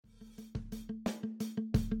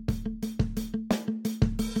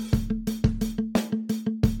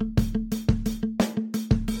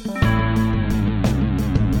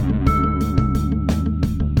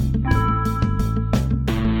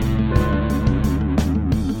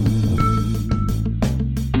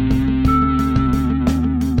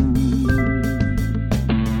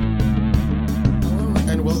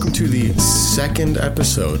second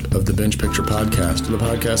episode of the Binge Picture Podcast, the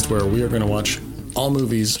podcast where we are going to watch all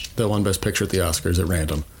movies that won Best Picture at the Oscars at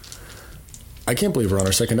random. I can't believe we're on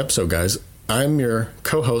our second episode, guys. I'm your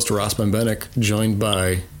co-host, Ross Benbenek, joined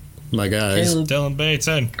by my guys. Dylan Bates,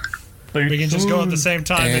 and we can just go at the same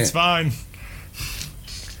time. It's fine.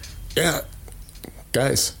 Yeah.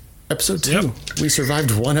 Guys, episode 2. Yep. We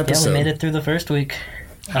survived one episode. Yeah, we made it through the first week.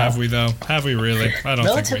 Have we, though? Have we really? I don't think we have.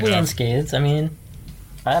 Relatively unscathed. I mean,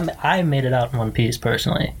 I made it out in one piece,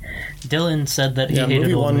 personally. Dylan said that he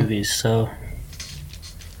hated old movies, so...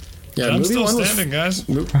 Yeah, I'm still standing, guys.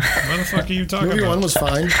 What the fuck are you talking about? Movie 1 was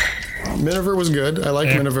fine. Miniver was good. I like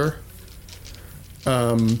Miniver.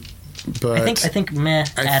 But I think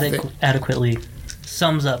adequately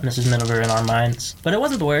sums up Mrs. Miniver in our minds. But it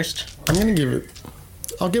wasn't the worst.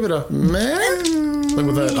 I'll give it a meh,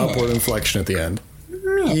 with that upward inflection at the end.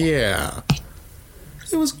 Yeah.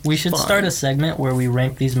 We should start a segment where we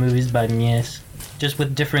rank these movies by mehs, just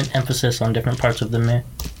with different emphasis on different parts of the meh.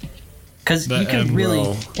 Because you can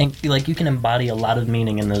really, you can embody a lot of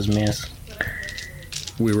meaning in those mehs.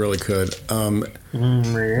 We really could.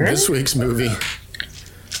 This week's movie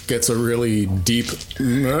gets a really deep.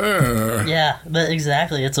 Yeah,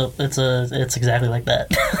 exactly. It's exactly like that.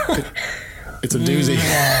 It's a doozy.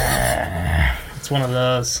 It's one of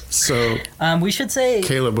those. So we should say,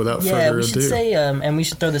 Caleb, without further ado, we should say, and we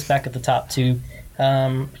should throw this back at the top too. A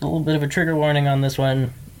little bit of a trigger warning on this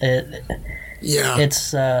one.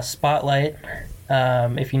 It's Spotlight.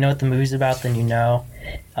 If you know what the movie's about, then you know.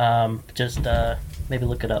 Just maybe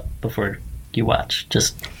look it up before you watch.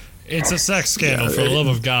 It's a sex scandal, for the love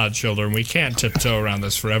of God, children. We can't tiptoe around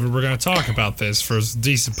this forever. We're going to talk about this for a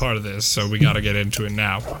decent part of this, so we got to get into it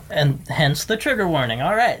now. And hence the trigger warning.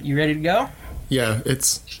 All right, you ready to go? Yeah,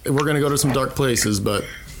 we're going to go to some dark places, but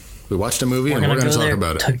we watched a movie and we're going to talk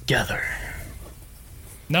about it together.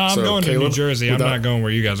 No, I'm going to New Jersey. I'm not going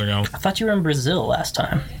where you guys are going. I thought you were in Brazil last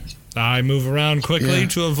time. I move around quickly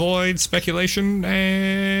to avoid speculation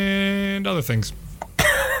and other things.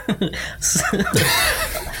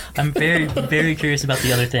 I'm very, very curious about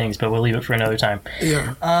the other things, but we'll leave it for another time.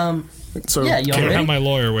 Yeah. Y'all ready? I have my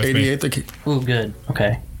lawyer with me. Oh, good.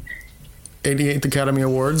 Okay. 88th Academy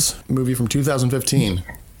Awards, movie from 2015.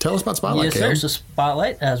 Tell us about Spotlight, Yes, sir. So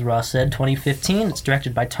Spotlight, as Ross said, 2015. It's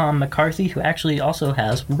directed by Tom McCarthy, who actually also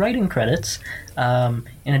has writing credits. In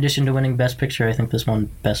addition to winning Best Picture, I think this won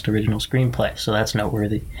Best Original Screenplay, so that's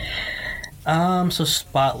noteworthy. So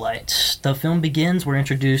Spotlight. The film begins, we're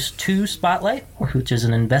introduced to Spotlight, which is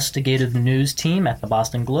an investigative news team at the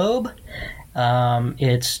Boston Globe.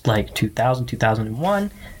 It's like 2000,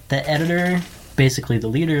 2001. The editor, basically the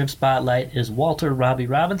leader of Spotlight, is Walter Robbie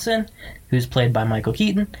Robinson, who's played by Michael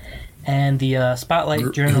Keaton. And the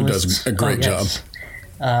Spotlight journalist... Who does a great job.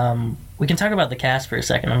 We can talk about the cast for a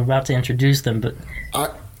second. I'm about to introduce them, but...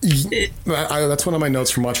 that's one of my notes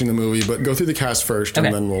from watching the movie, but go through the cast first, and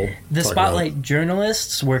then we'll The Spotlight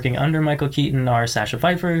journalists working under Michael Keaton are Sasha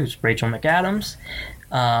Pfeiffer, who's Rachel McAdams,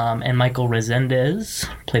 and Michael Resendez,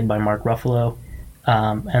 played by Mark Ruffalo,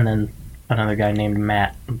 and then another guy named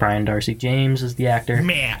Matt. Brian Darcy James is the actor.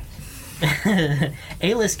 Matt.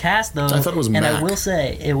 A-list cast, though, I thought it was Mac. And I will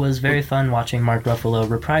say, it was very fun watching Mark Ruffalo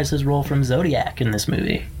reprise his role from Zodiac in this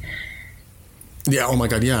movie. Yeah, oh my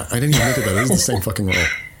god, yeah. I didn't even look at that. It is the same fucking role.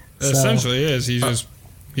 It essentially is.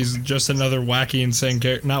 He's just another wacky, insane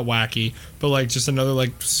character. Not wacky, but just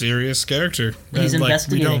another serious character. He's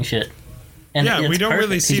investigating shit. And we don't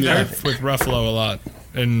really see that with Ruffalo a lot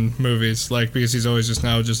in movies, because he's always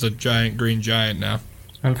just a giant green giant now.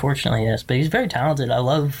 Unfortunately, yes, but he's very talented.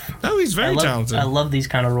 He's very talented. I love these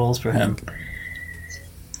kind of roles for him.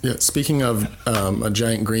 Yeah, speaking of a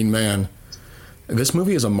giant green man, this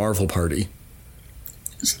movie is a Marvel party.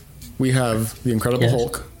 We have the Incredible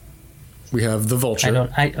Hulk. We have the Vulture.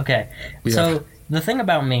 The thing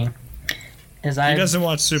about me is he doesn't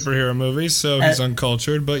watch superhero movies, so he's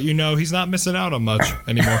uncultured, but he's not missing out on much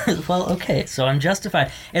anymore. Well, okay, so I'm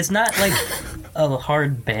justified. It's not a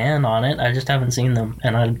hard ban on it. I just haven't seen them,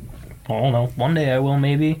 and I don't know. One day I will,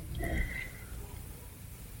 maybe.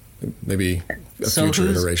 Maybe a future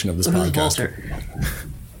iteration of this podcast. Vulture?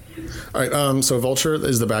 All right, so Vulture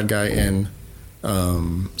is the bad guy in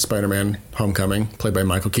Spider-Man Homecoming, played by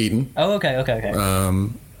Michael Keaton. Oh, okay.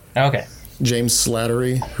 Okay. James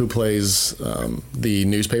Slattery, who plays the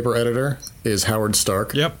newspaper editor, is Howard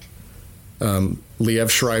Stark. Yep. Liev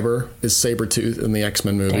Schreiber is Sabretooth in the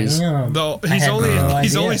X-Men movies. Damn. Though he's only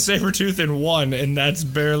Sabretooth in one, and that's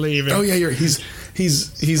barely even. Oh yeah, he's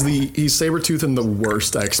Sabretooth in the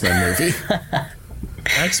worst X-Men movie.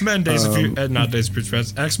 X-Men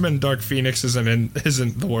X-Men Dark Phoenix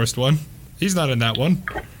isn't the worst one. He's not in that one.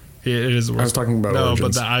 It is the worst. I was talking about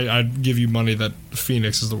Origins. But I'd give you money that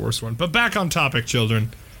Phoenix is the worst one. But back on topic,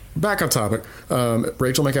 children. Back on topic.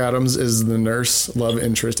 Rachel McAdams is the nurse love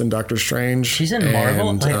interest in Doctor Strange. She's in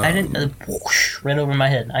Marvel? Like, I didn't... right over my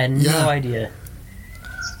head. I had no idea.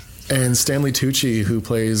 And Stanley Tucci, who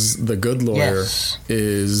plays the good lawyer,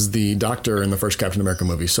 is the doctor in the first Captain America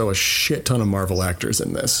movie. So a shit ton of Marvel actors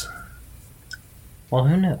in this. Well,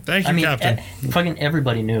 who knew? Thank you, Captain. Fucking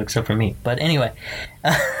everybody knew except for me. But anyway.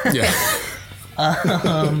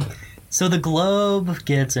 So the Globe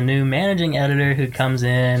gets a new managing editor who comes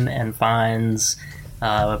in and finds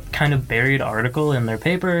a kind of buried article in their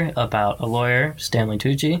paper about a lawyer, Stanley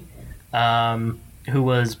Tucci, who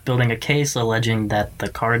was building a case alleging that the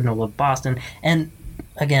Cardinal of Boston... And,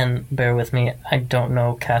 again, bear with me, I don't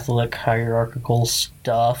know Catholic hierarchical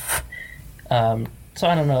stuff. So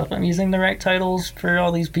I don't know if I'm using the right titles for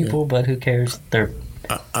all these people, but who cares?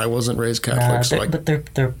 I wasn't raised Catholic, but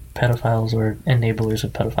they're pedophiles or enablers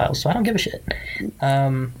of pedophiles, so I don't give a shit.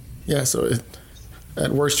 So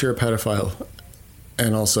at worst you're a pedophile,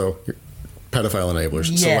 and also you're pedophile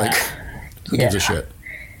enablers. So who gives a shit?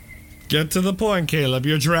 Get to the point, Caleb.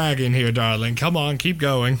 You're dragging here, darling. Come on, keep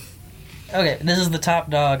going. Okay, this is the top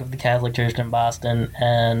dog of the Catholic Church in Boston,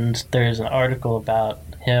 and there's an article about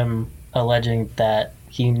him alleging that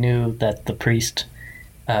he knew that the priest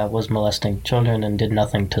was molesting children and did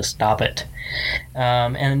nothing to stop it.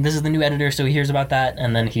 And this is the new editor, so he hears about that,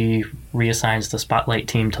 and then he reassigns the Spotlight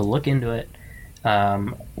team to look into it,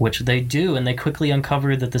 which they do, and they quickly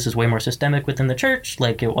uncover that this is way more systemic within the church.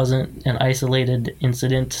 Like, it wasn't an isolated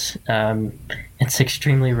incident. It's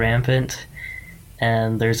extremely rampant,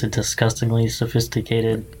 and there's a disgustingly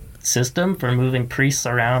sophisticated system for moving priests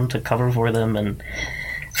around to cover for them, and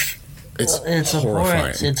it's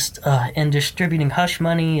horrifying. It's and distributing hush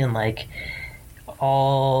money and like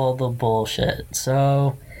all the bullshit.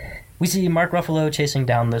 So we see Mark Ruffalo chasing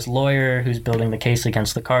down this lawyer who's building the case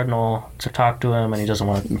against the Cardinal to talk to him, and he doesn't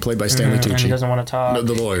want to. Played by Stanley Tucci. And he doesn't want to talk. No,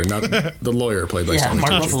 the lawyer, not the lawyer. Played by Stanley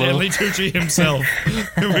Mark Tucci. Ruffalo. Stanley Tucci himself.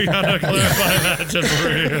 We gotta clarify that just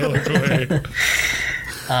real quick.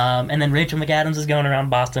 And then Rachel McAdams is going around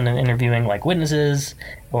Boston and interviewing like witnesses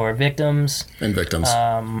or victims. And victims.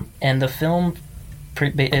 And the film,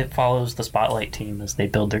 it follows the Spotlight team as they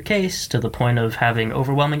build their case to the point of having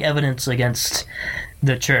overwhelming evidence against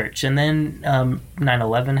the church. And then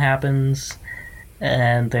 9/11 happens,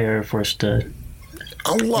 and they're forced to...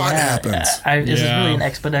 A lot happens. This is really an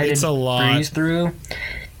expedited breeze through.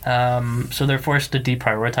 So they're forced to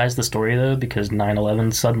deprioritize the story, though, because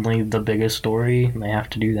 9/11 suddenly the biggest story, and they have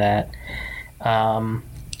to do that.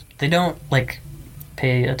 They don't,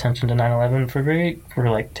 pay attention to 9/11 for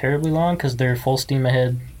terribly long, because they're full steam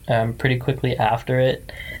ahead pretty quickly after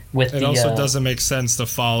it. It also doesn't make sense to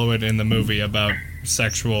follow it in the movie about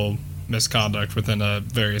sexual misconduct within a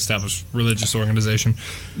very established religious organization.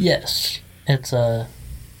 Yes. It's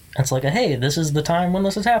like hey, this is the time when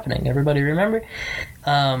this is happening. Everybody remember?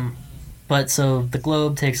 But so the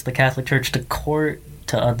Globe takes the Catholic Church to court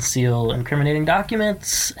to unseal incriminating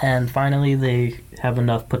documents, and finally they have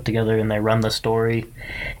enough put together and they run the story.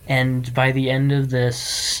 And by the end of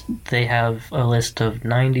this, they have a list of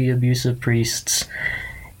 90 abusive priests,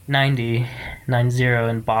 90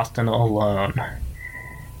 in Boston alone.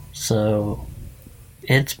 So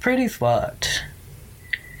it's pretty fucked.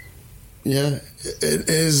 Yeah, it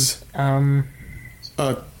is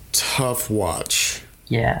a tough watch.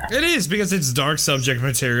 Yeah. It is, because it's dark subject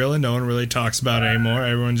material and no one really talks about it anymore.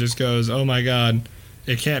 Everyone just goes, oh my god,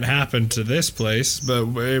 it can't happen to this place. But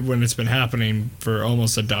when it's been happening for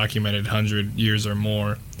almost a documented 100 years or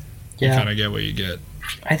more, you kind of get what you get.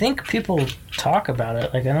 I think people talk about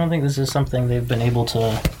it. I don't think this is something they've been able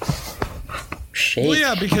to shake. Well,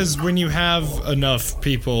 yeah, because when you have enough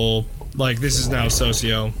people, this is now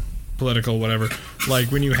political, whatever.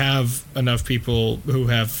 When you have enough people who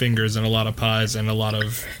have fingers in a lot of pies and a lot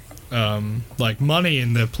of money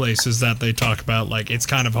in the places that they talk about, it's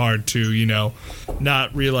kind of hard to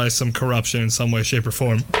not realize some corruption in some way, shape, or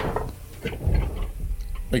form.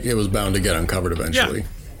 It was bound to get uncovered eventually. Yeah.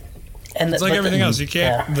 And it's like everything else. You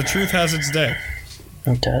can't. Yeah. The truth has its day.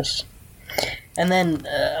 It does. And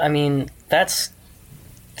then, that's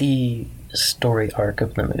the story arc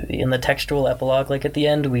of the movie. In the textual epilogue, at the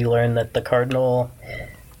end, we learn that the cardinal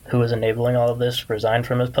who was enabling all of this resigned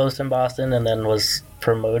from his post in Boston and then was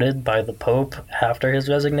promoted by the Pope after his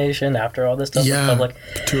resignation, after all this stuff was public.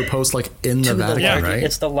 To a post in the Vatican, right?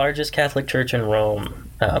 It's the largest Catholic church in Rome.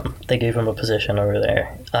 They gave him a position over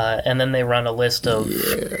there. And then they run a list of...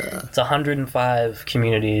 Yeah. It's 105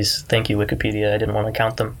 communities. Thank you, Wikipedia. I didn't want to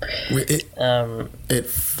count them. It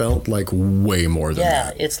felt like way more than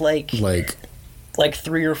Yeah, that. it's like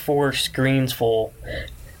 3 or 4 screens full.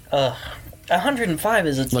 105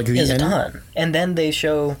 is a ton. And then they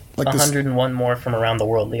show 101 more from around the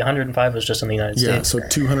world. The 105 was just in the United States. Yeah, so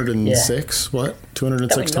 206, what?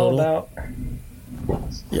 206 total? Know about.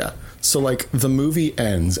 Yeah. So, like, the movie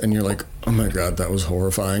ends, and you're like, oh my god, that was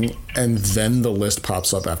horrifying. And then the list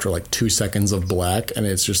pops up after, like, 2 seconds of black, and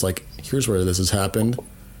it's just like, here's where this has happened.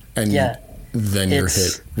 And then you're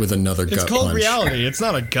hit with another gut punch. It's called reality. It's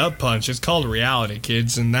not a gut punch. It's called reality,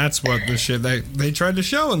 kids. And that's what the shit they tried to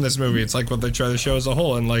show in this movie. It's like what they tried to show as a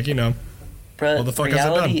whole. And, like, you know, what the fuck has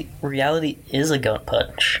it done? Reality is a gut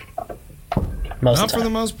punch. Not for the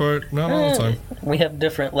most part. Not all the time. We have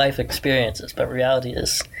different life experiences, but reality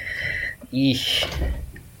is... Eesh.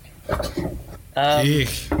 Yeah.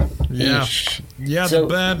 Eesh. Yeah, So-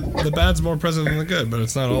 the bad's more present than the good, but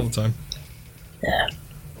it's not all the time. Yeah.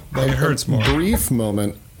 Like, it hurts more. Brief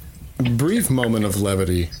moment of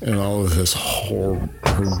levity in all of this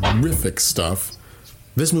horrific stuff.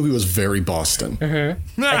 This movie was very Boston.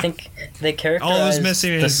 Mm-hmm. I think they characterized all that's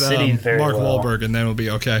missing the is city very Mark well. Wahlberg, and then it'll be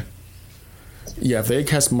okay. Yeah, if they had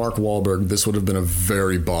cast Mark Wahlberg, this would have been a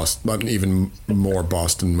very Boston, even more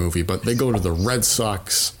Boston movie. But they go to the Red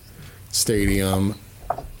Sox stadium,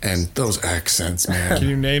 and those accents, man. Can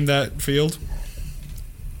you name that field?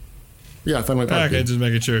 Yeah, Fenway Park. Okay, just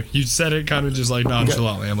making sure. You said it kind of just like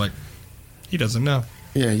nonchalantly. I'm like, he doesn't know.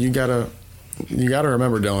 Yeah, you gotta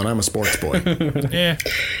remember, Dylan, I'm a sports boy. Yeah.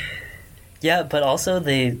 Yeah, but also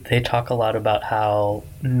they talk a lot about how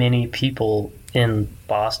many people in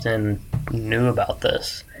Boston knew about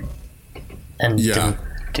this and didn't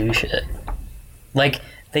do shit. Like,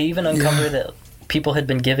 they even uncovered that people had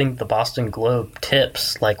been giving the Boston Globe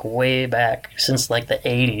tips, like, way back since, like, the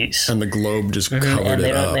 80s. And the Globe just covered And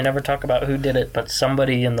it up. they never talk about who did it, but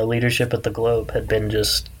somebody in the leadership at the Globe had been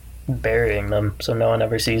just burying them, so no one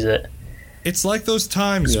ever sees it. It's like those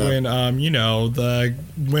times when, the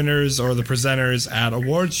winners or the presenters at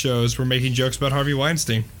award shows were making jokes about Harvey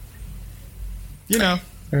Weinstein. You know.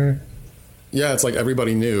 Yeah, it's like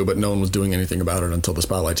everybody knew, but no one was doing anything about it until the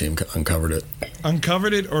Spotlight team uncovered it.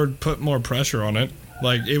 Uncovered it or put more pressure on it.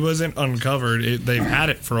 Like, it wasn't uncovered. They've had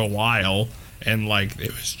it for a while, and, like,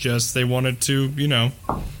 it was just they wanted to,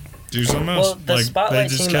 do something else. Well, the like, Spotlight they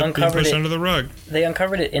just team kept being uncovered pushed it. under the rug. They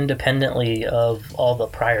uncovered it independently of all the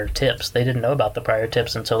prior tips. They didn't know about the prior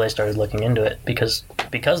tips until they started looking into it because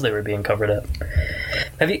they were being covered up.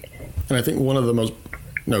 And I think one of the most...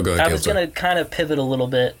 No, go ahead. I was going to kind of pivot a little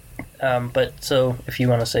bit, but so if you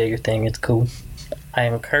want to say your thing, it's cool. I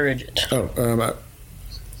encourage it.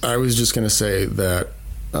 I was just going to say that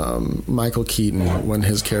Michael Keaton, when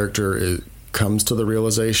his character comes to the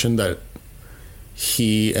realization that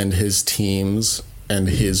he and his teams and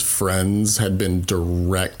his friends had been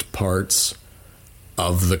direct parts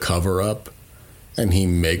of the cover-up, and he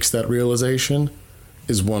makes that realization,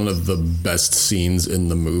 is one of the best scenes in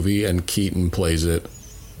the movie, and Keaton plays it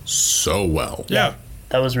so well. Yeah.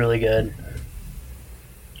 That was really good.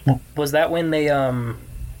 Was that when they,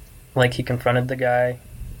 he confronted the guy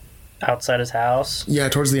outside his house? Yeah,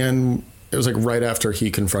 towards the end, it was like right after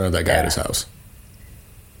he confronted that guy at his house.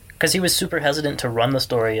 Because he was super hesitant to run the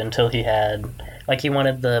story until he had, he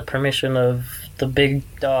wanted the permission of the big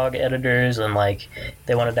dog editors, and,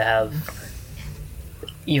 they wanted to have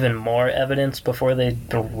even more evidence before they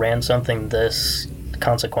ran something this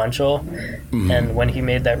consequential. Mm-hmm. And when he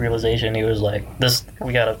made that realization, he was like, "This,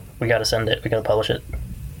 we gotta send it. We gotta publish it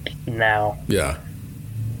now." Yeah.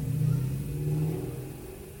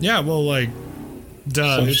 Yeah, well,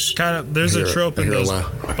 duh. It's kind of there's a trope in those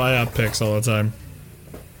biopics all the time.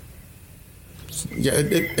 Yeah,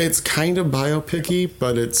 it's kind of biopic-y,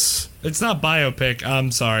 but it's not biopic. I'm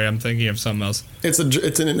sorry, I'm thinking of something else. It's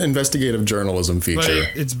an investigative journalism feature.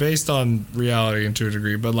 But it's based on reality to a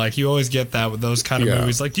degree. But you always get that with those kind of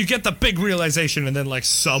movies. You get the big realization, and then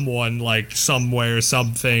someone somewhere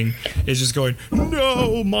something is just going,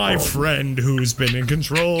 "No, my friend who's been in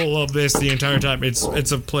control of this the entire time."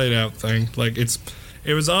 It's a played out thing.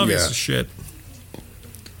 It was obvious as shit.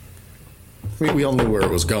 We all knew where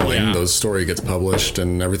it was going. Yeah. The story gets published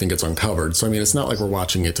and everything gets uncovered. So, it's not like we're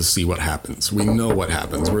watching it to see what happens. We know what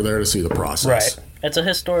happens. We're there to see the process. Right. It's a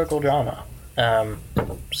historical drama.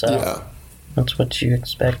 So that's what you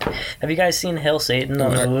expect. Have you guys seen Hail Satan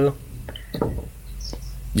on Hulu?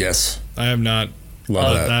 Yes. I have not.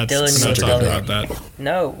 Love that. Dylan, Let's talk about that.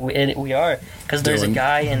 No, we are. Because there's a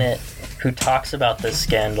guy in it who talks about this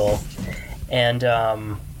scandal. and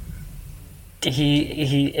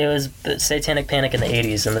it was the Satanic Panic in the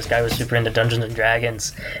 80s, and this guy was super into Dungeons and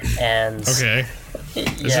Dragons, and Okay.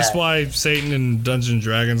 Is this why Satan and Dungeons and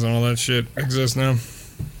Dragons and all that shit exist now?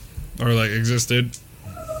 Or, like, existed?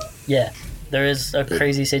 Yeah, there is a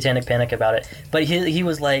crazy Satanic Panic about it. But he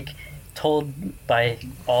was, like, told by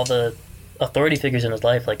all the authority figures in his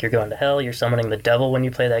life, like, you're going to hell, you're summoning the devil when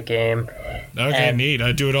you play that game. Okay, And- neat.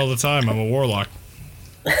 I do it all the time. I'm a warlock.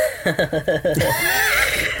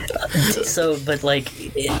 So, but, like,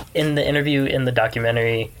 in the interview, in the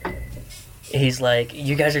documentary, he's like,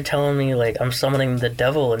 you guys are telling me, like, I'm summoning the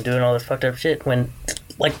devil and doing all this fucked up shit when,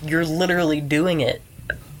 like, you're literally doing it.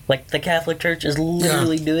 Like, the Catholic Church is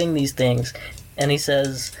literally doing these things. And he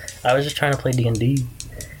says, I was just trying to play D&D.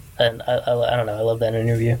 And I don't know, I love that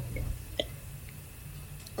interview.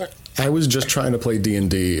 I was just trying to play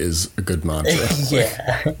D&D is a good mantra.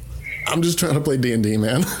 Yeah. I'm just trying to play D&D,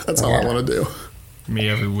 man. That's all I want to do. Me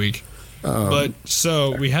every week. But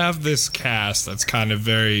so we have this cast that's kind of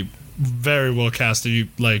very, very well casted. You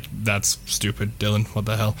like that's stupid, Dylan. What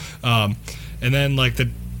the hell? And then like the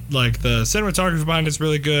cinematography behind it's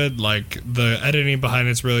really good. Like the editing behind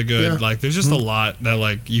it's really good. Yeah. Like there's just a lot that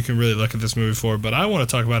like you can really look at this movie for. But I want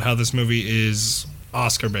to talk about how this movie is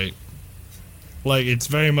Oscar bait. Like it's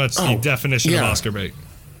very much the definition of Oscar bait.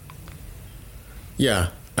 Yeah,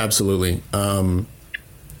 absolutely.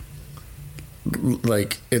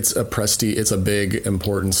 Like it's a big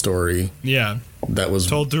important story Yeah. that was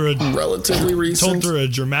Told through a relatively recent. told through a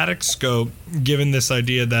dramatic scope, given this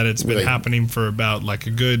idea that it's been With a- happening for about like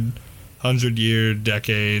a good 100-year,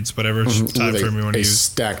 decades, whatever time with frame you want to a use.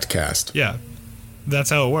 stacked cast. Yeah,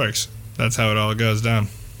 that's how it works. That's how it all goes down.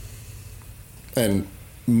 And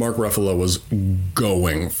Mark Ruffalo was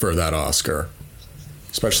going for that Oscar,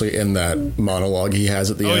 especially in that monologue he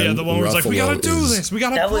has at the Oh end. yeah, the one where it's like, we gotta Ruffalo do is- this, we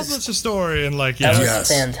gotta That was- publish a story, and like, That yeah, was Yes.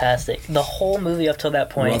 fantastic. The whole movie up till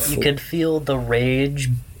that point, Ruffalo. you could feel the rage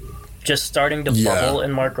just starting to Yeah. bubble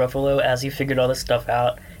in Mark Ruffalo as he figured all this stuff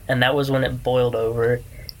out, and that was when it boiled over.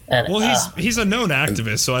 And well, he's a known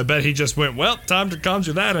activist, so I bet he just went, well, time to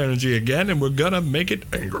conjure that energy again, and we're gonna make it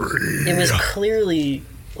angry. it was clearly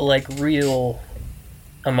like real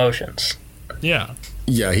emotions, Yeah,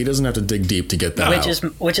 Yeah, he doesn't have to dig deep to get that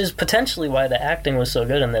out. which is potentially why the acting was so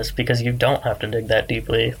good in this, because you don't have to dig that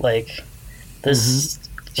deeply. Like this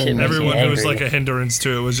shit And makes you everyone who was angry. like a hindrance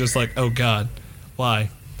to it was just like, oh god, why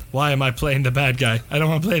am I playing the bad guy? I don't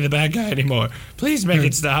want to play the bad guy anymore. Please make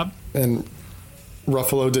it stop. And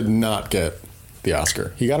Ruffalo did not get the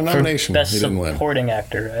Oscar. He got a nomination. Best He didn't win. supporting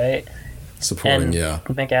actor, right? Supporting, And yeah.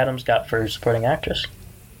 McAdams got for supporting actress,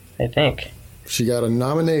 I think. She got a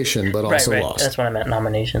nomination, but also Right. lost. That's what I meant.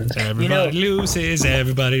 Nominations. Everybody loses.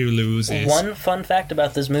 Everybody loses. One fun fact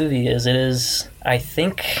about this movie is it is, I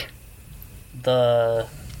think,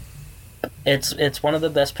 it's one of the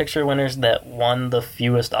Best Picture winners that won the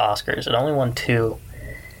fewest Oscars. It only won 2.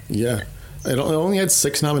 Yeah. It only had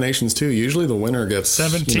 6 nominations, too. Usually the winner gets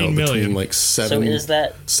 17 million. between like So 7 is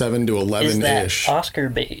that to 11-ish. Oscar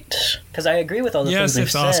bait? Because I agree with all the Yes, things we've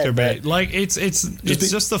it's said. Oscar but bait. Like it's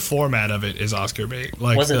just the format of it is Oscar bait.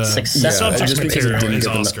 Like Was it the successful? subject just because it material didn't is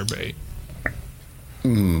get the Oscar bait.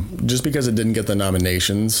 Just because it didn't get the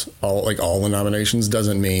nominations, all the nominations,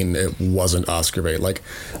 doesn't mean it wasn't Oscar bait. Like,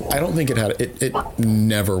 I don't think it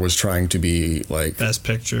never was trying to be like, Best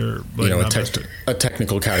picture, like, not best picture. a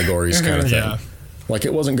technical categories kind of thing. Yeah. Like,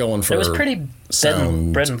 it wasn't going for It was pretty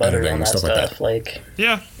sound bread and butter editing, on that stuff stuff. like that. Like,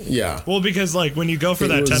 Yeah. Yeah. Well, because like when you go for It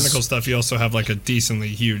that was- technical stuff, you also have like a decently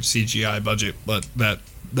huge CGI budget, but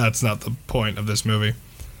that's not the point of this movie.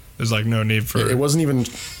 There's like no need for It wasn't even.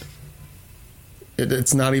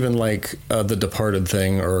 It's not even like the Departed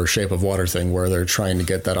thing or Shape of Water thing where they're trying to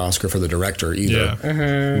get that Oscar for the director either.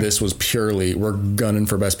 Yeah. This was purely we're gunning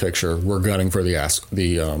for Best Picture. We're gunning for the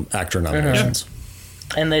actor nominations.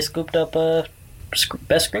 and they scooped up a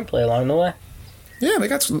best screenplay along the way. Yeah, they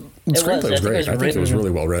got some. The It screenplay was. was I think it great. was I think it was written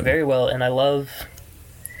really well written. Very well, and I love.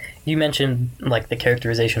 You mentioned like the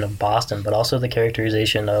characterization of Boston, but also the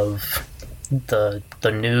characterization of the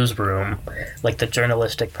newsroom, like the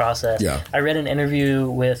journalistic process. Yeah. I read an interview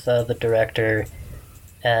with the director,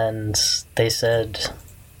 and they said,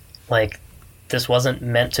 like, this wasn't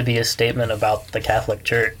meant to be a statement about the Catholic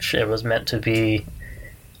Church. It was meant to be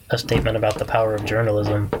a statement about the power of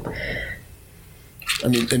journalism. I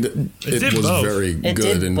mean, and it did was both. very It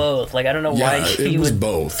good. did And both. Like, I don't know why yeah, he it was would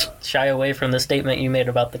both. shy away from the statement you made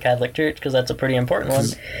about the Catholic Church, because that's a pretty important one.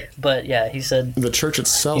 But yeah, he said The church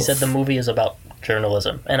itself. the movie is about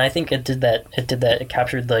journalism, and I think it did that. It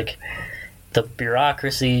captured like the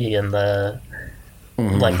bureaucracy and the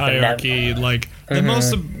like hierarchy, like the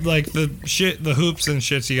most of, like the shit, the hoops and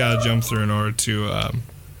shits you gotta jump through in order to,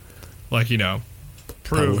 like, you know,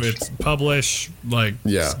 prove it's publish, like,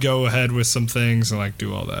 go ahead with some things and like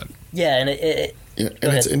do all that. Yeah, and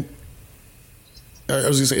I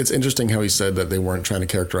was gonna say, it's interesting how he said that they weren't trying to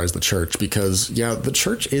characterize the church, because the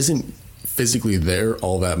church isn't physically there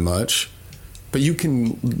all that much, but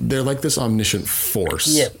they're like this omniscient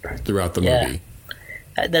force throughout the movie.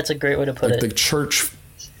 That's a great way to put it.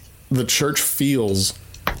 The church feels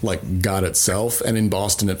like God itself, and in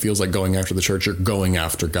Boston it feels like going after the church, you're going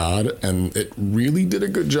after God, and it really did a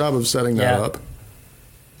good job of setting that up.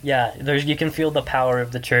 Yeah, you can feel the power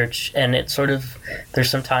of the church, and it sort of, there's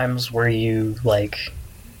some times where you, like,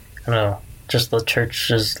 I don't know, just the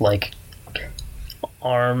church's, like,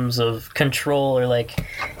 arms of control or, like,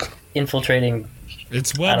 infiltrating.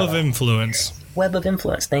 It's web of influence. Web of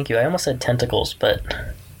influence, thank you. I almost said tentacles, but...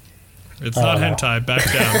 It's not hentai, back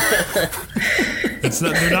down.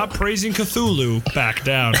 They're not praising Cthulhu, back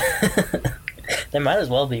down. They might as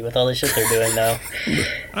well be with all the shit they're doing now.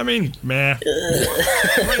 I mean, meh.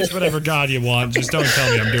 Praise whatever god you want, just don't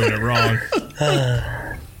tell me I'm doing it wrong.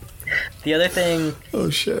 The other thing,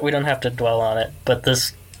 we don't have to dwell on it, but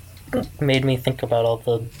this made me think about all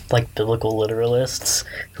the, like, biblical literalists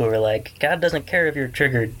who were like, God doesn't care if you're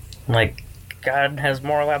triggered. Like, God has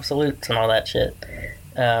moral absolutes and all that shit.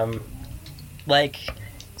 Like,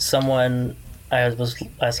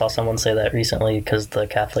 I saw someone say that recently because the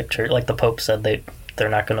Catholic Church, like the Pope said they're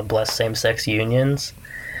not going to bless same-sex unions.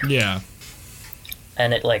 Yeah.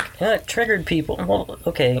 And it, like, it triggered people. Well,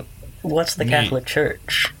 okay, what's the Catholic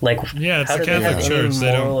Church? Like, yeah, it's how the do Catholic they have Church.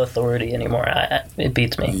 any moral authority anymore? It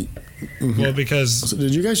beats me. Well, because... So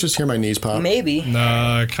did you guys just hear my knees pop? Maybe.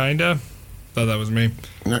 Nah, kinda. Thought that was me.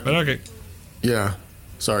 But okay. Yeah.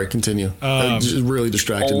 Sorry, continue. It just really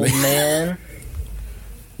distracted me. Old man.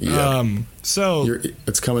 Yeah. So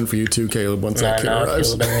it's coming for you too, Caleb, once that kid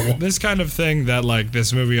arrives. This kind of thing that, like,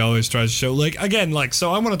 this movie always tries to show, like, again, like,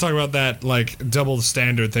 so I want to talk about that, like, double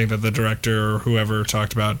standard thing that the director or whoever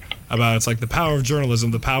talked about it's like the power of journalism,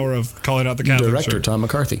 the power of calling out the Catholic Director Church. Tom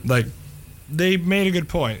McCarthy. Like, they made a good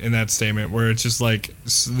point in that statement where it's just like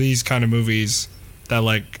these kind of movies that,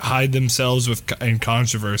 like, hide themselves in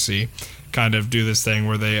controversy kind of do this thing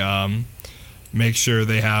where they make sure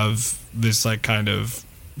they have this, like, kind of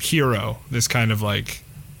hero, this kind of, like,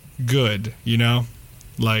 good, you know?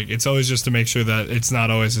 Like, it's always just to make sure that it's not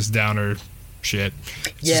always this downer shit.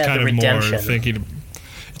 It's just kind of more thinking.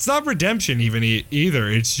 It's not redemption even either.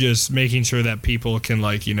 It's just making sure that people can,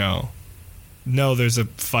 like, you know there's a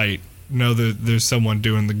fight. Know there's someone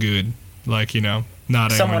doing the good. Like, you know,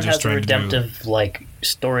 not someone just has a trying redemptive, like,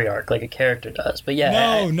 story arc, like a character does. But yeah,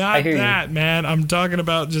 no, not I that, man. I'm talking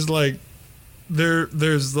about just, like,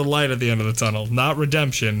 there's the light at the end of the tunnel. Not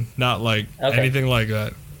redemption, not, like, anything like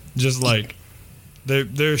that. Just, like,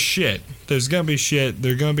 there's shit. There's gonna be shit.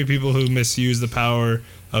 There's gonna be people who misuse the power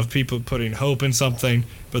of people putting hope in something,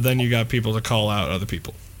 but then you got people to call out other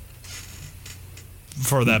people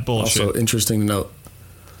for that bullshit. Also, interesting to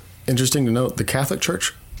note, the Catholic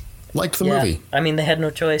Church liked the movie. I mean, they had no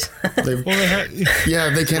choice. They can't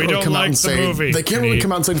really come out and say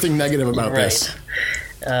anything negative about this.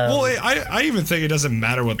 Well, I even think it doesn't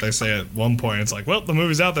matter what they say at one point. It's like, well, the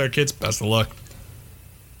movie's out there, kids. Best of luck.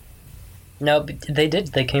 No, they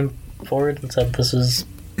did. They came forward and said this is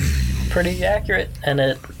pretty accurate, and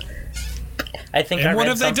I think. And what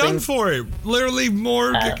have they done for it? Literally,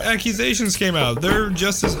 more accusations came out. They're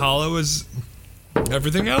just as hollow as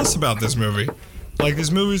everything else about this movie. Like,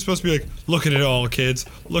 this movie is supposed to be like, look at it all, kids,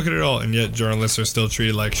 look at it all, and yet journalists are still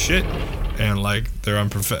treated like shit, and like they're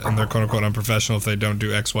quote unquote unprofessional if they don't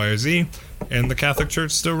do X, Y, or Z, and the Catholic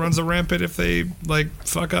Church still runs a rampant if they, like,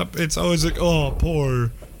 fuck up. It's always like, oh,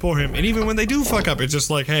 poor him, and even when they do fuck up, it's just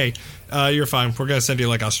like, hey, you're fine. We're gonna send you,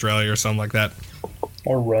 like, Australia or something like that.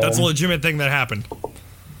 Or Rome. That's a legitimate thing that happened.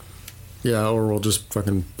 Yeah, or we'll just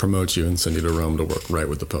fucking promote you and send you to Rome to work right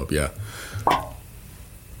with the Pope. Yeah.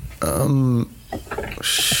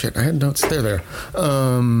 Shit, I had notes there.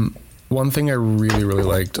 One thing I really, really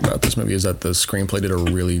liked about this movie is that the screenplay did a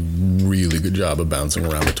really, really good job of bouncing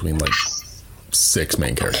around between, like, 6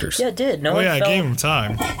 main characters. Yeah, it did. I gave him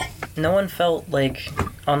time. No one felt, like,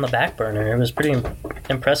 on the back burner. It was pretty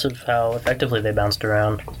impressive how effectively they bounced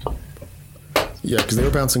around. Yeah, because they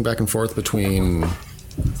were bouncing back and forth between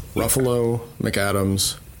Ruffalo,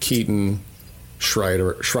 McAdams, Keaton,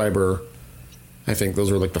 Schreiber. I think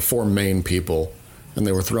those were, like, the 4 main people. And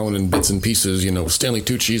they were throwing in bits and pieces, you know, Stanley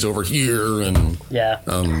Tucci's over here, and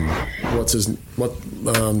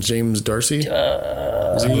James Darcy?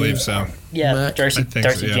 I believe so. Yeah, Mac? Darcy so,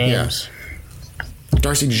 James.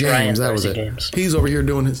 Darcy James, Brian that was Darcy it. James. He's over here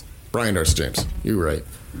doing his... Brian Darcy James. You were right.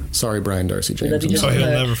 Sorry, Brian Darcy James. That'd be I'm just So sorry. he'll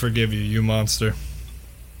that. never forgive you, you monster.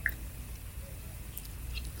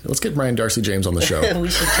 Let's get Brian Darcy James on the show. We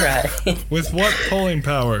should try. With what pulling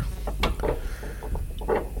power?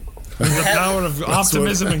 With the power of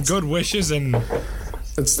optimism and good wishes, and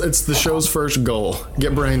It's the show's first goal.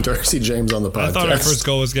 Get Brian Darcy James on the podcast. I thought our first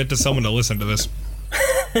goal was get to someone to listen to this.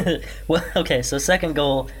 Well, okay, so second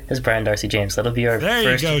goal is Brian Darcy James. That'll be our There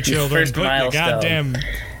first, you go, children. first Put your milestone.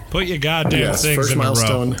 goddamn Yes, things first in a row.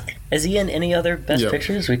 milestone. Is he in any other Best Yep.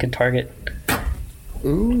 Pictures we could target?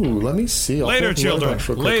 Ooh, let me see. I'll Later, pull up the children. letterbox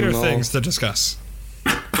real quick Later and I'll- things to discuss.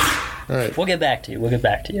 All right. We'll get back to you.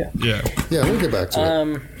 Yeah. Yeah, we'll get back to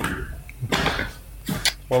it.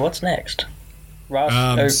 Well, what's next? Ross,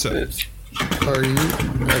 So- Are you?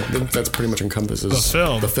 I think that's pretty much encompasses The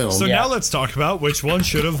film. The film. So Yeah. now let's talk about which one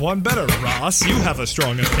should have won better. Ross, you have a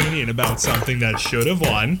strong opinion about something that should have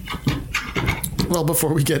won. Well,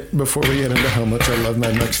 before we get into how much I love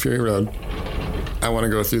Mad Max Fury Road, I want to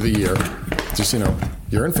go through the year. Just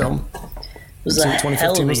you're in film. it was so a 2015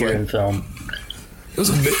 hell of a was year like- in film.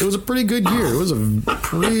 It was a pretty good year. It was a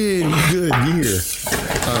pretty good year.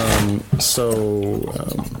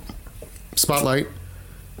 Spotlight,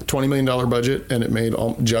 $20 million budget, and it made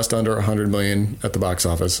just under $100 million at the box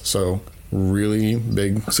office. So really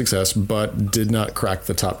big success, but did not crack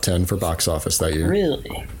the top 10 for box office that year.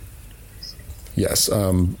 Really? Yes.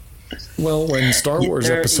 Well, when Star Wars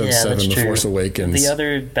Episode yeah, 7, that's The true. Force Awakens, The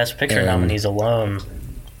other Best Picture and- nominees alone.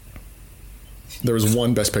 there was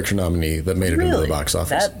one Best Picture nominee that made it into Really? the box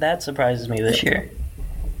office. That surprises me this year.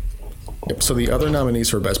 Yep. So the other nominees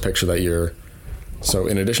for Best Picture that year, so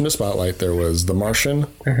in addition to Spotlight, there was The Martian,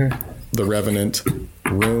 The Revenant,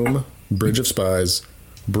 Room, Bridge of Spies,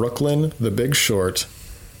 Brooklyn, The Big Short,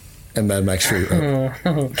 and Mad Max Fury Road.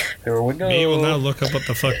 Here we go. Me will now look up what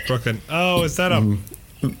the fuck Brooklyn. Oh, is that a?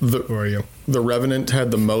 Who are you? The Revenant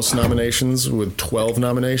had the most nominations with 12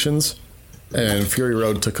 nominations, and Fury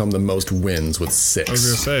Road took home the most wins with I was gonna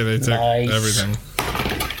 6. say they took Nice. everything.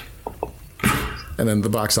 And then the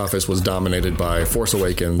box office was dominated by Force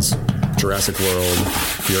Awakens, Jurassic World,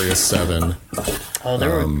 Furious 7, Oh,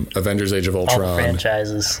 there were Avengers Age of all the Ultron,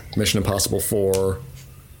 franchises. Mission Impossible 4.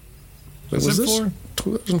 Wait, Was it this 4?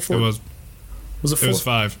 2004? It was. Was it 4? It was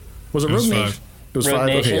 5. Was it it was Rogue 5. Nation? It was Rogue 5?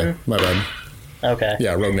 Okay, yeah. Nation? My bad. Okay.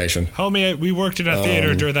 Yeah, Rogue Nation. Homie, we worked in a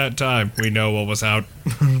theater during that time. We know what was out.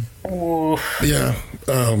 Ooh, Yeah.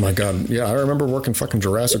 Oh, my God. Yeah, I remember working fucking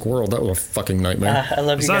Jurassic World. That was a fucking nightmare. I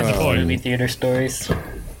love you Besides guys' the point. movie theater stories.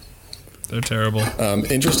 They're terrible.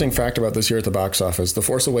 Interesting fact about this year at the box office. The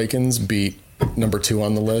Force Awakens beat number 2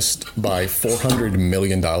 on the list by $400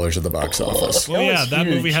 million at the box office. Well, That yeah, was that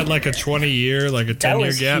huge. movie had like a 20-year, like a 10-year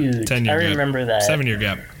was gap. huge. 10-year I gap. remember that. 7-year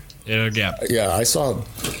gap. Yeah, gap. Yeah, I saw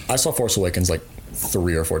Force Awakens like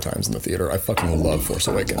 3 or 4 times in the theater. I fucking love Force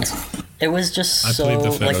Awakens. It was just I so played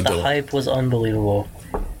the film. like the Dylan. hype was unbelievable.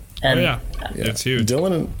 Oh, And yeah. It's huge.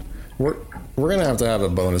 Dylan and we're gonna have to have a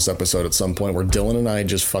bonus episode at some point where Dylan and I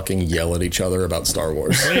just fucking yell at each other about Star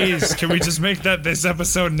Wars. Please, can we just make that this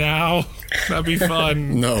episode now? That'd be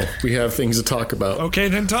fun. No, we have things to talk about. Okay,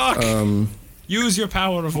 then talk. Use your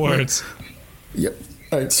power of words. Yep.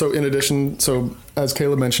 All right. So in addition, as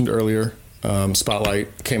Caleb mentioned earlier,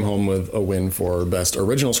 Spotlight came home with a win for Best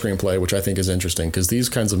Original Screenplay, which I think is interesting because these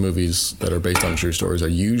kinds of movies that are based on true stories are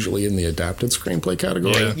usually in the adapted screenplay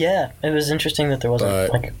category. Yeah. yeah, it was interesting that there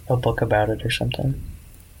wasn't like a book about it or something.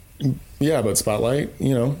 Yeah, but Spotlight,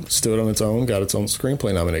 stood on its own, got its own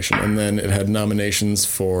screenplay nomination. And then it had nominations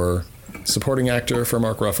for supporting actor for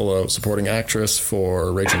Mark Ruffalo, supporting actress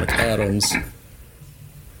for Rachel McAdams.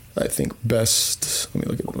 I think let me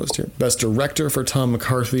look at the list here. Best director for Tom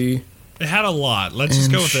McCarthy. It had a lot. Let's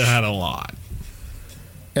just go with it had a lot.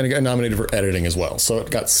 And it got nominated for editing as well. So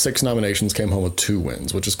it got 6 nominations, came home with 2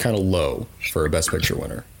 wins, which is kind of low for a Best Picture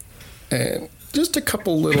winner. And just a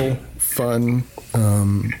couple little fun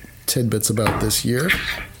tidbits about this year.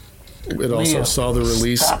 It also Leo, saw the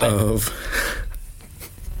release stop it. of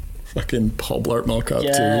fucking Paul Blart Mall Cop 2.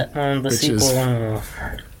 Yeah, the which sequel. is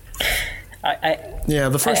I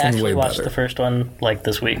the first I one's actually way watched better. the first one like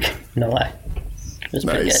this week. No lie. It was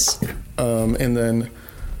pretty Nice. good. And then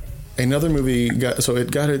another movie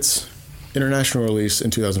it got its international release in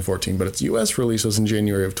 2014, but its U.S. release was in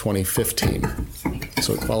January of 2015.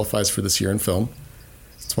 So it qualifies for this year in film.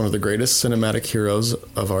 It's one of the greatest cinematic heroes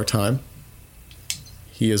of our time.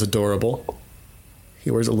 He is adorable. He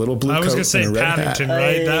wears a little blue I coat was going to say and a red Paddington, hat.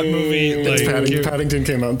 right? That movie. It's Like, Paddington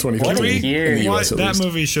came out in 2015 What a year. in the What? U.S. at That least.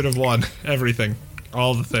 movie should have won everything.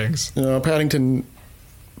 All the things. Paddington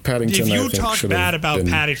Paddington. If I you think, talk should bad have about been,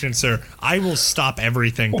 Paddington, sir, I will stop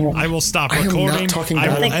everything. I will stop I am not recording. talking I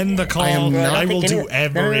bad. will end the call. I am not- I will do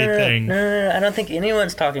everything. No, I don't think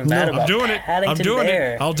anyone's talking bad about I'm doing it. Paddington I'm doing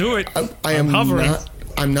Bear. it. I'll do it. I am I'm hovering. not.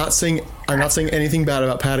 I'm not saying anything bad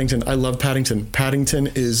about Paddington. I love Paddington. Paddington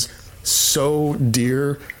is so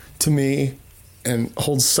dear to me and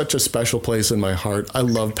holds such a special place in my heart. I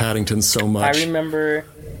love Paddington so much. I remember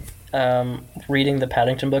reading the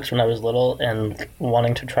Paddington books when I was little and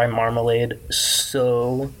wanting to try marmalade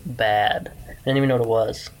so bad. I didn't even know what it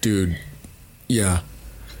was. Dude, yeah.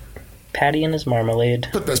 Patty and his marmalade.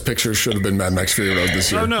 But Best Picture should have been Mad Max Fury Road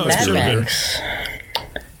this year. Oh, no, it Mad should have been. Max.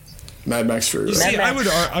 Mad Max Fury Road. See, Mad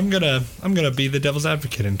Max. I'm gonna be the devil's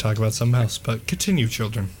advocate and talk about something else. But continue,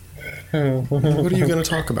 children. What are you going to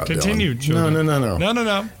talk about, Continue, Dylan? children. No.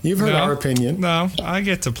 No. You've heard No. our opinion. No, I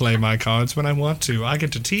get to play my cards when I want to. I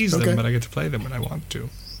get to tease Okay. them, but I get to play them when I want to.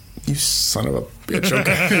 You son of a bitch.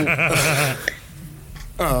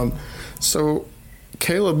 Okay. So,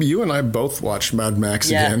 Caleb, you and I both watched Mad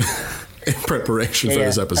Max Yeah. again in preparation for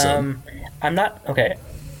this episode. I'm not okay.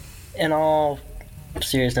 In all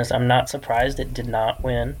seriousness, I'm not surprised it did not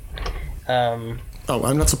win. Oh,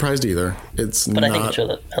 I'm not surprised either. It's But not I think it should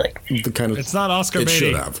have. Like, the kind of. It's not Oscar It Beatty.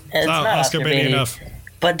 should have. It's not Oscar Beatty enough.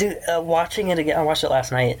 but dude, watching it again, I watched it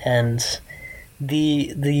last night, and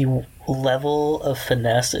the level of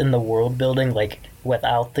finesse in the world building, like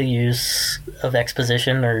without the use of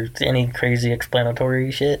exposition or any crazy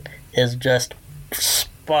explanatory shit, is just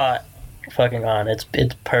spot fucking on. It's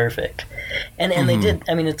perfect, and they did.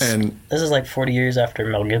 I mean, And- this is like 40 years after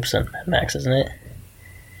Mel Gibson, Mad Max, isn't it?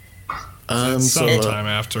 Sometime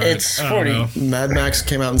after it's I don't 40. know. Mad Max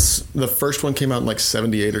came out the first one came out in like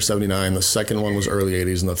 78 or 79. The second one was early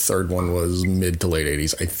 80s, and the third one was mid to late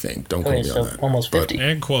 80s, I think. Don't quote Okay, me so on that. almost 50.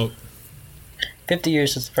 And quote. 50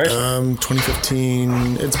 years since the first one.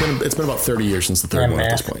 2015. It's been about 30 years since the third Yeah, one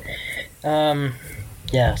at this math. point.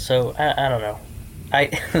 Yeah, so I don't know.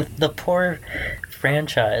 The poor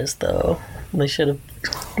franchise though. They should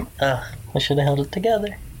have held it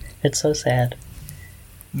together. It's so sad.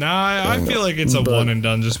 Nah, I feel like it's a But- one and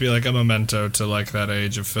done. Just be like a memento to like that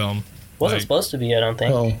age of film. Wasn't Like, supposed to be, I don't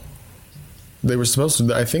think. Well, they were supposed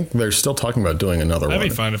to. I think they're still talking about doing another That'd one.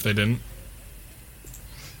 be fine if they didn't.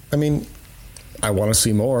 I mean, I want to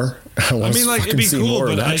see more. I I mean, like it'd be see cool, more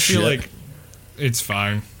of but that I feel shit. like it's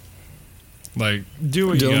fine. Like, do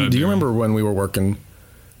what you Dylan, gotta do you remember when we were working?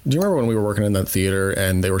 Do you remember when we were working in that theater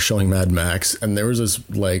and they were showing Mad Max and there was this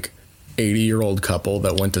like 80-year-old couple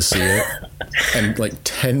that went to see it and like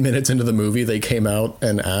 10 minutes into the movie they came out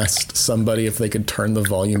and asked somebody if they could turn the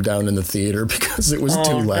volume down in the theater because it was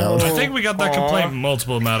too loud. I think we got that complaint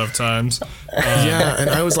multiple amount of times. Yeah, and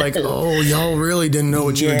I was like, "Oh, y'all really didn't know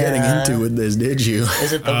what you were getting Yeah. into with this, did you?"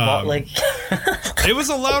 Is it the like It was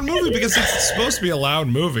a loud movie because it's supposed to be a loud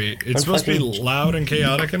movie. It's supposed to be loud and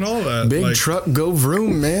chaotic and all that. Big Like, truck go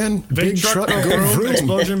vroom, man. big truck go vroom, vroom.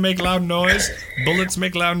 explosion make loud noise, bullets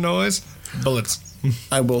make loud noise, bullets.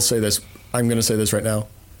 I will say this. I'm going to say this right now.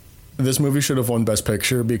 This movie should have won Best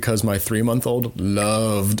Picture because my 3-month-old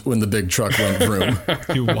loved when the big truck went vroom.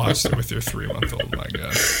 You watched it with your 3-month-old. My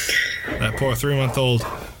God, that poor 3-month-old.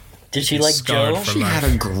 did she like scarred Joe? for She had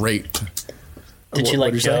life. a great. Did she What-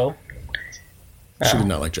 like what'd you say? Joe? She did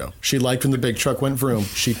not like Joe. She liked when the big truck went vroom.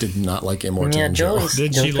 She did not like Immortan Yeah, Joe. Joe's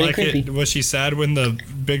Did Joe's she pretty like creepy. it? Was she sad when the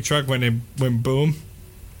big truck went boom?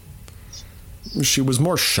 She was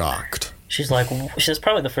more shocked. She's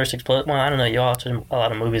probably the first explosion. Well, I don't know. You watch a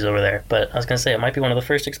lot of movies over there, but I was gonna say it might be one of the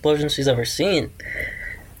first explosions she's ever seen.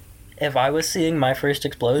 If I was seeing my first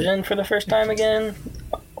explosion for the first time again,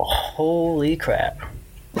 holy crap!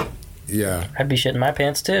 Yeah. I'd be shitting my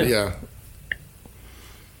pants too. Yeah.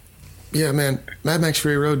 Yeah, man. Mad Max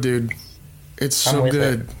Fury Road, dude. It's I'm so with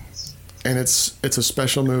good. And it's a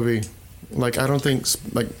special movie. Like, I don't think,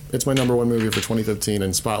 like, it's my number one movie for 2015,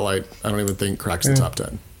 and Spotlight, I don't even think cracks the top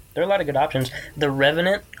 10. There are a lot of good options. The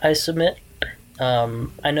Revenant, I submit.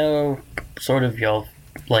 I know sort of y'all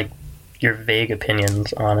like your vague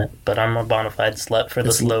opinions on it, but I'm a bona fide slut for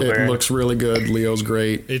the slow burn. It looks really good. Leo's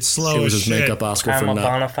great. It's It slow was as his shit. makeup Oscar I'm for a not.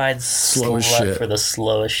 bona fide slow as slut shit. for the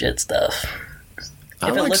slowest shit stuff. I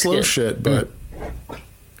if it like looks slow good. shit, but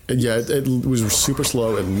yeah, it was super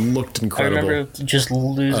slow. It looked I incredible. remember just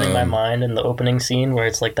losing my mind in the opening scene where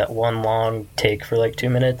it's like that one long take for like 2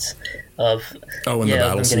 minutes of in the of battle them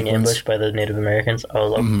getting sequence. ambushed by the Native Americans. I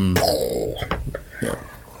was like,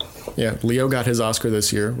 Yeah, Leo got his Oscar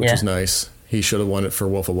this year, which Yeah. is nice. He should have won it for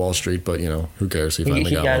Wolf of Wall Street, but who cares? He he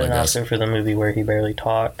finally got got one, an I guess. Oscar for the movie where he barely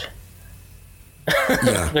talked.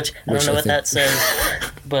 Yeah, Which I don't know what that says,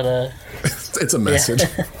 but It's a message.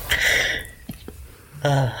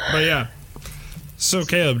 But yeah. So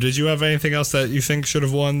Caleb, did you have anything else that you think should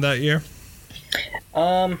have won that year?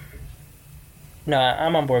 No,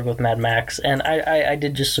 I'm on board with Mad Max, and I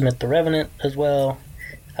did just submit The Revenant as well.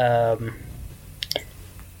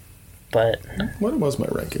 But What was my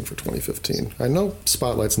ranking for 2015? I know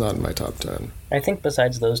Spotlight's not in my top 10. I think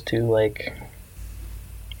besides those two, like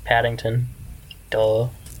Paddington, duh.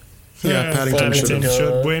 Yeah, Paddington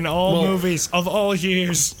should win all Well- movies of all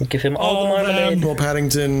years. Give him all the All of marmalade. them. Well,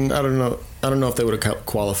 Paddington, I don't know if they would have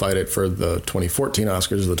qualified it for the 2014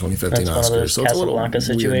 Oscars or the 2015 That's one of Oscars. those So it's a little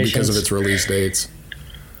Casablanca weird because situations. of its release dates.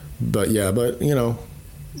 But yeah, you know,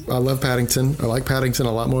 I love Paddington. I like Paddington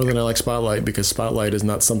a lot more than I like Spotlight because Spotlight is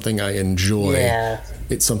not something I enjoy. Yeah.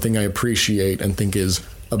 It's something I appreciate and think is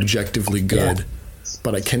objectively good. Yeah.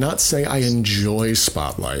 But I cannot say I enjoy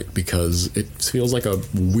Spotlight because it feels like a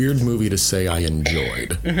weird movie to say I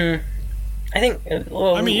enjoyed. I think.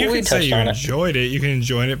 Well, I mean, you we can say touched you on it. enjoyed it. You can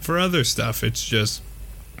enjoy it for other stuff. It's just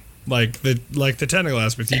like the technical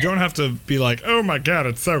aspect. You don't have to be like, oh my god,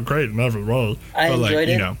 it's so great in every way. I But, like, enjoyed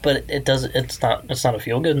you it, know. but it does. It's not a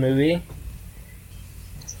feel good movie.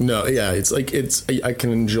 No, yeah, it's like I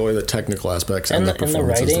can enjoy the technical aspects and, And the the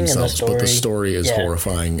performances writing and the themselves, but the story, story is yeah.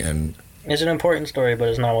 horrifying and It's an important story, but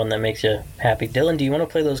it's not one that makes you happy. Dylan, do you want to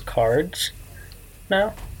play those cards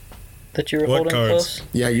now that you were What holding cards? close?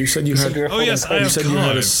 yeah. You said you You had said you were Oh, holding yes, I close. you have said you had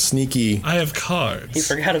a cards. sneaky. I have cards. He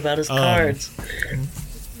forgot about his Um, cards.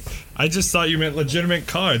 I just thought you meant legitimate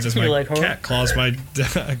cards as my You're like, huh? cat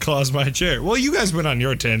claws my chair. Well, you guys went on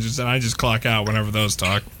your tangents, and I just clock out whenever those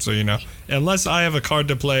talk. So you know, unless I have a card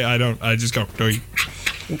to play, I don't. I just go. "Doy."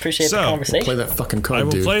 Appreciate so, the Play conversation. that fucking card, I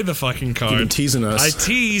will dude. play the fucking card. You've been teasing us.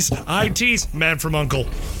 I tease, man from Uncle.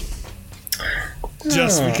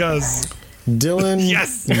 Just because. Dylan.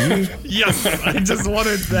 Yes, yes. I just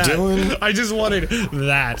wanted that. Dylan. I just wanted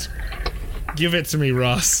that. Give it to me,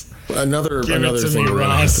 Ross. Another it thing to we're me, gonna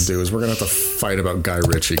have Ross. to do is we're gonna have to fight about Guy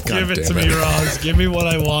Ritchie. God Give it damn to me, Ross. Give me what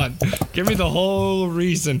I want. Give me the whole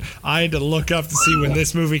reason I had to look up to see when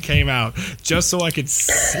this movie came out, just so I could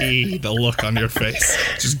see the look on your face.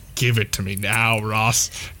 Just give it to me now, Ross.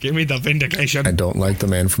 Give me the vindication. I don't like The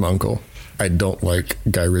Man from U.N.C.L.E. I don't like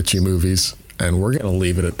Guy Ritchie movies, and we're gonna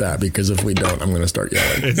leave it at that because if we don't, I'm gonna start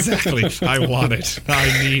yelling. Exactly. I want it.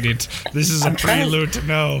 I need it. This is a trying- prelude to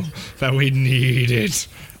know that we need it.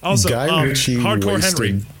 Also, Guy Ritchie Hardcore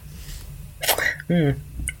wasted. Henry.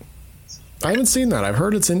 I haven't seen that. I've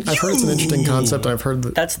heard it's an interesting concept. I've heard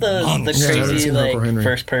that. That's the Months. Yeah, I haven't crazy seen like Hardcore Henry.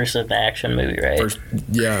 first person action movie, right?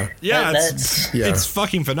 Yeah. Yeah, That's Yeah. it's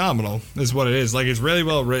fucking phenomenal is what it is. Like, it's really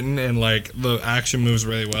well written and like the action moves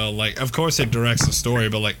really well. Like, of course it directs the story,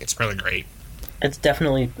 but like it's really great. it's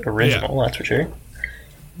definitely original. That's for sure.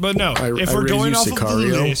 But no, I if we're read going you off of the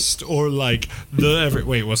Sicario. list or like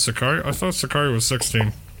wait, was Sicario? I thought Sicario was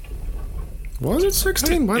 16. Was it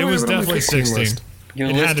 16? Why It do I was have it on my definitely 15 16. list? Your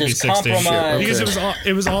It list had to be is 16 compromised. Shit, because okay.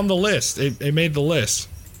 it was on the list. It made the list.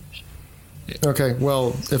 Okay,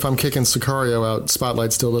 well, if I'm kicking Sicario out,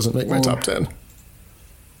 Spotlight still doesn't make my top 10.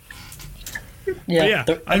 Yeah, But yeah,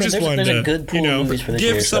 there- I just there's, wanted there's to a good pool of movies for this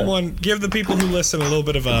give year, so. give the people who listen a little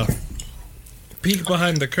bit of a peek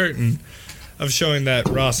behind the curtain of showing that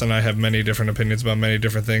Ross and I have many different opinions about many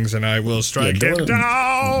different things, and I will strike Yeah, it Dylan-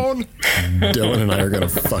 down. Dylan and I are going to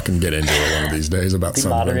fucking get into it one of these days about Be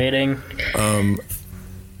something. moderating.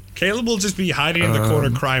 Caleb will just be hiding in the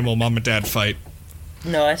corner crying while mom and dad fight.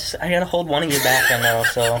 No, I gotta hold one of you back on now,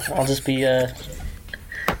 so I'll just be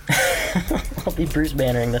I'll be Bruce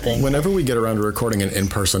Bannering the thing. Whenever we get around to recording an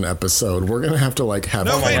in-person episode, we're going to have to, like, have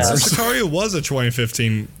No, wait, so cars. Sicario was a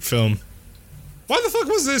 2015 film. Why the fuck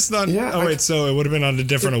was this not? Yeah, oh, wait, so it would have been on a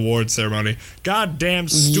different award ceremony. Goddamn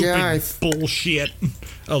stupid Yeah, bullshit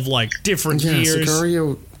of like different Yeah, years.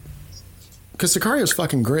 Sicario... Because Sicario's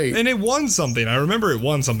fucking great. And it won something. I remember it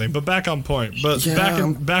won something, but back on point. But Yeah, back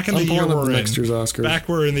in I'm the year pulling up we're the in. next year's Oscars. Back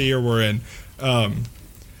we're in the year we're in.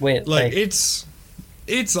 Wait, Like it's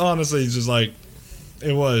honestly just like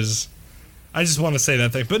it was. I just want to say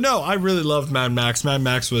that thing, but no, I really loved Mad Max. Mad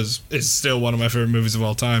Max is still one of my favorite movies of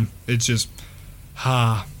all time. It's just,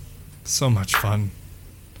 so much fun.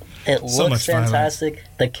 it so looks much violence. fantastic.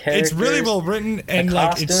 The characters, It's really well written, and the like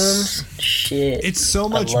costumes, shit. it's so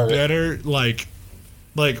much I love it. better. Like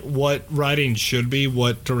what writing should be,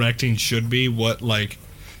 what directing should be, what like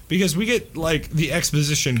because we get like the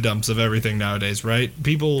exposition dumps of everything nowadays, right?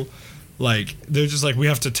 People. Like, they're just like, we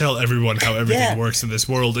have to tell everyone how everything Yeah. works in this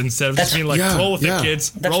world instead of just That's- being like, Yeah, roll with yeah. it,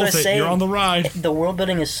 kids. That's roll what with I'm it. saying. You're on the ride. The world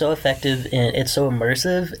building is so effective and it's so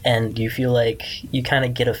immersive, and you feel like you kind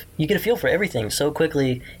of get a feel for everything so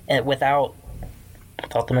quickly and without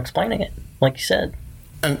them explaining it, like you said.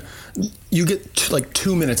 And you get like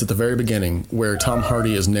 2 minutes at the very beginning where Tom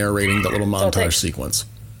Hardy is narrating that little montage sequence.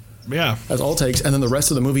 Yeah. That's all it takes. And then the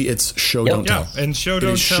rest of the movie, it's show, don't tell. Yeah, and show,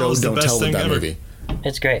 don't tell is the best thing ever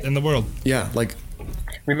It's great. in the world. Yeah, like...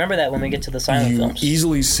 Remember that when we get to the silent films. You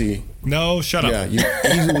easily see... No, shut up. Yeah, you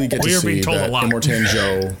easily get to We are see being told a that lot. Immortan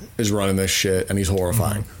Joe is running this shit, and he's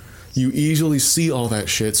horrifying. You easily see all that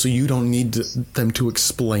shit, so you don't need them to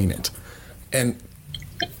explain it. And...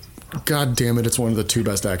 God damn it, it's one of the 2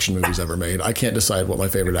 best action movies ever made. I can't decide what my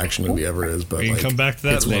favorite action movie ever is, but We can come back to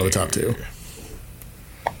that it's later. one of the top 2.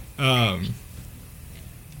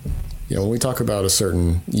 Yeah, when we talk about a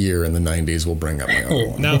certain year in the 90s, we'll bring up my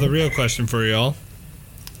own one. Now the real question for y'all.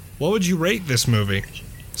 What would you rate this movie?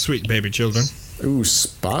 Sweet baby children. Ooh,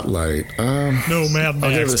 Spotlight. No, Mad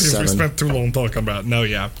I'll give it a Max. We 7. spent too long talking about it. No,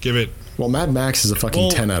 yeah. Give it. Well, Mad Max is a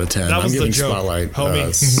fucking 10 out of 10. That I'm was the giving joke, Spotlight...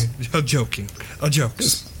 homie. A joking. A joke.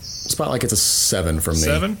 Spotlight gets a 7 from me.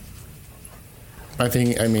 7?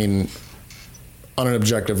 I mean, on an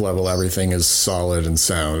objective level, everything is solid and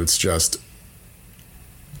sound. It's just,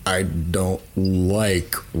 I don't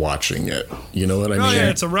like watching it. You know what I mean? Oh, yeah,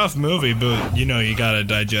 it's a rough movie, but, you gotta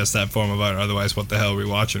digest that form of art. Otherwise, what the hell are we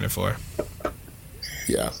watching it for?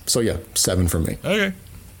 Yeah. So, 7 from me. Okay.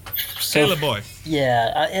 So, Caleb boy.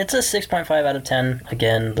 Yeah, it's a 6.5 out of 10.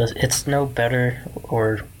 Again, it's no better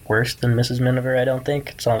or worse than Mrs. Miniver, I don't think.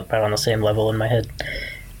 It's about on the same level in my head.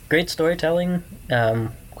 Great storytelling,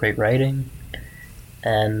 great writing,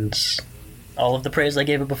 and all of the praise I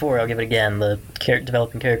gave it before, I'll give it again. The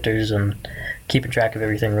developing characters and keeping track of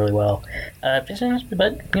everything really well. But,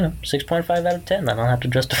 6.5 out of 10. I don't have to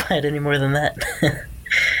justify it any more than that.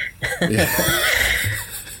 Yeah.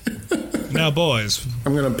 Now, boys.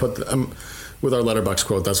 I'm going to put... with our letterbox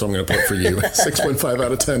quote, that's what I'm going to put for you. 6.5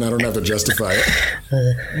 out of 10. I don't have to justify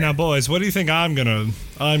it. Now, boys, what do you think I'm going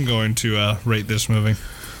to rate this movie?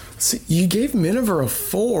 See, you gave Miniver a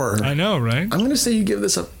 4. I know, right? I'm going to say you give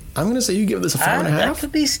this a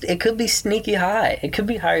 5.5. It could be sneaky high. It could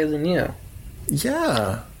be higher than you.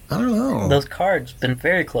 Yeah. I don't know. Those cards been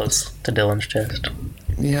very close to Dylan's chest.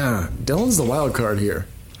 Yeah. Dylan's the wild card here.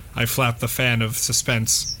 I flap the fan of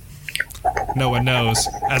suspense. No one knows,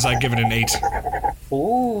 as I give it an 8.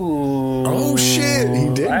 Ooh. Oh, shit. He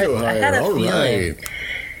did go I had higher. a All feeling. right.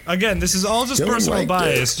 Again, this is all just Dylan personal liked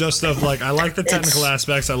bias, it. just of like, I like the technical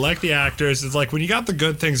aspects, I like the actors. It's like when you got the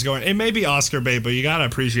good things going, it may be Oscar bait, but you gotta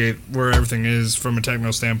appreciate where everything is from a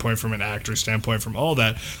technical standpoint, from an actor standpoint, from all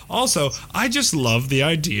that. Also, I just love the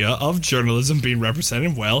idea of journalism being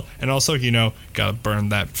represented well, and also, gotta burn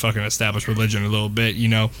that fucking established religion a little bit,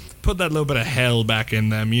 put that little bit of hell back in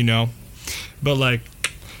them, But like,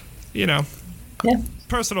 Yeah.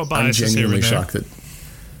 personal bias is here and there.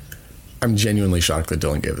 I'm genuinely shocked that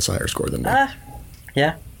Dylan gave this a higher score than me.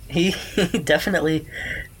 Yeah. He definitely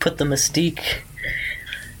put the mystique.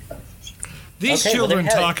 These Okay, well, children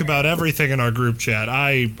there you have talk about everything in our group chat.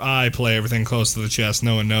 I play everything close to the chest.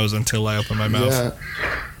 No one knows until I open my mouth. Yeah.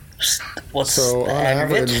 What's So the on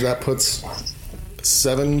aggregate? average, that puts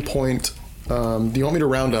 7 point. Do you want me to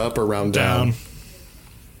round up or round down?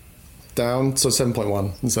 Down, so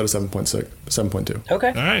 7.1 instead of 7.6, 7.2, Okay.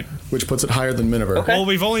 All right. which puts it higher than Miniver. Okay. Well,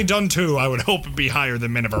 we've only done 2. I would hope it'd be higher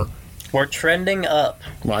than Miniver. We're trending up.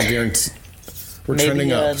 Well, I guarantee we're Maybe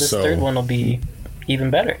trending up. this So third one will be even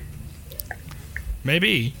better.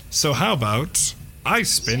 Maybe. So how about I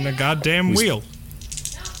spin the goddamn wheel?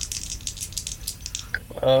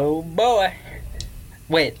 Oh boy.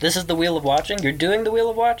 Wait, this is the Wheel of Watching? You're doing the Wheel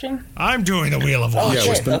of Watching? I'm doing the wheel of Oh, watch. Yeah, we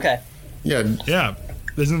shit. spin- Okay. yeah, Yeah.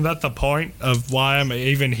 Isn't that the point of why I'm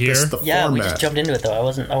even here? that's the Yeah, we format. just jumped into it though. I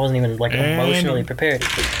wasn't even like And emotionally prepared.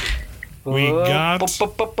 we got-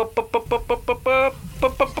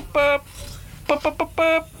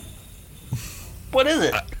 What is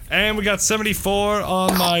it? And we got 74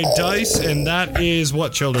 on my dice, and that is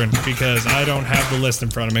what, children? Because I don't have the list in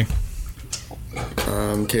front of me.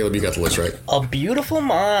 Caleb, you got the list right. A Beautiful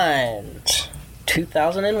Mind,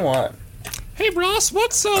 2001. Hey Ross,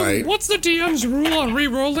 what's Right. what's the DM's rule on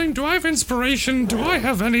re-rolling? Do I have inspiration? Do I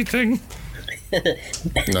have anything?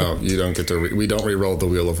 No, you don't get to. We don't re-roll the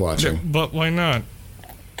Wheel of Watching. But why not?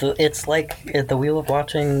 It's like the Wheel of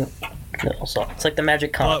Watching. No, so it's like the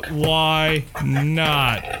Magic Conch. But why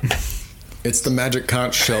not? It's the magic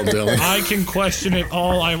conch shell, Dylan. I can question it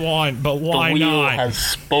all I want, but why the wheel not? has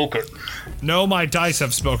spoken. No, my dice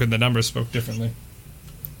have spoken. The numbers spoke differently.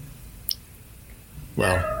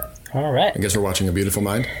 Well, All right. I guess we're watching A Beautiful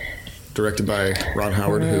Mind. directed by Ron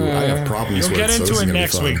Howard, who I have problems We'll with. get so this into is it gonna be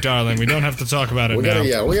next fun. week, darling. We don't have to talk about it now.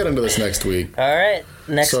 We'll get into this next week. All right,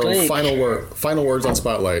 next So week. final words on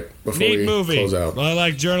Spotlight before Neat we movie. close out. I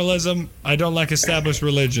like journalism. I don't like established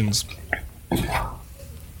religions.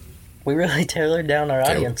 We really tailored down our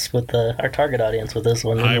audience with our target audience with this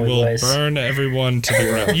one. I didn't we, will boys? burn everyone to the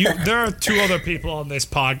ground. There are 2 other people on this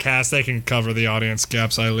podcast. They can cover the audience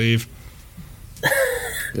gaps I leave.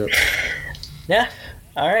 Yep. Yeah.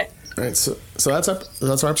 All right. All right, so that's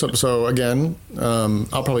our episode. So again,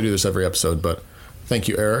 I'll probably do this every episode, but thank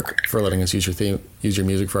you, Eric, for letting us use your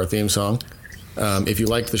music for our theme song. If you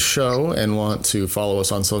liked the show and want to follow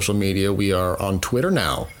us on social media, we are on Twitter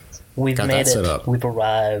now. We've Got made that set it. up. We've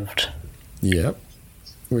arrived. Yep.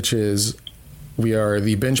 We are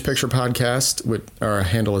the Binge Picture Podcast. Our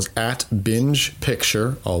handle is at Binge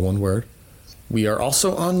Picture, all one word. We are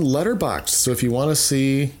also on Letterboxd, so if you want to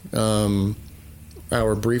see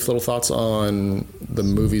our brief little thoughts on the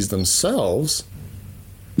movies themselves,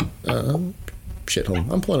 I'm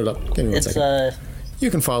pulling it up. Give me one second. You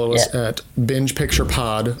can follow us at Binge Picture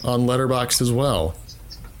Pod on Letterboxd as well,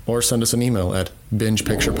 or send us an email at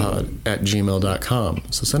bingepicturepod@gmail.com.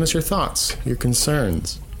 So send us your thoughts, your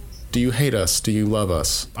concerns. Do you hate us? Do you love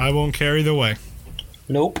us? I won't care either way.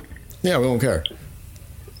 Nope. Yeah, we won't care.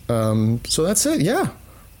 So that's it. Yeah.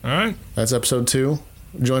 All right. That's episode 2.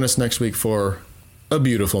 Join us next week for A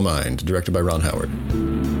Beautiful Mind, directed by Ron Howard.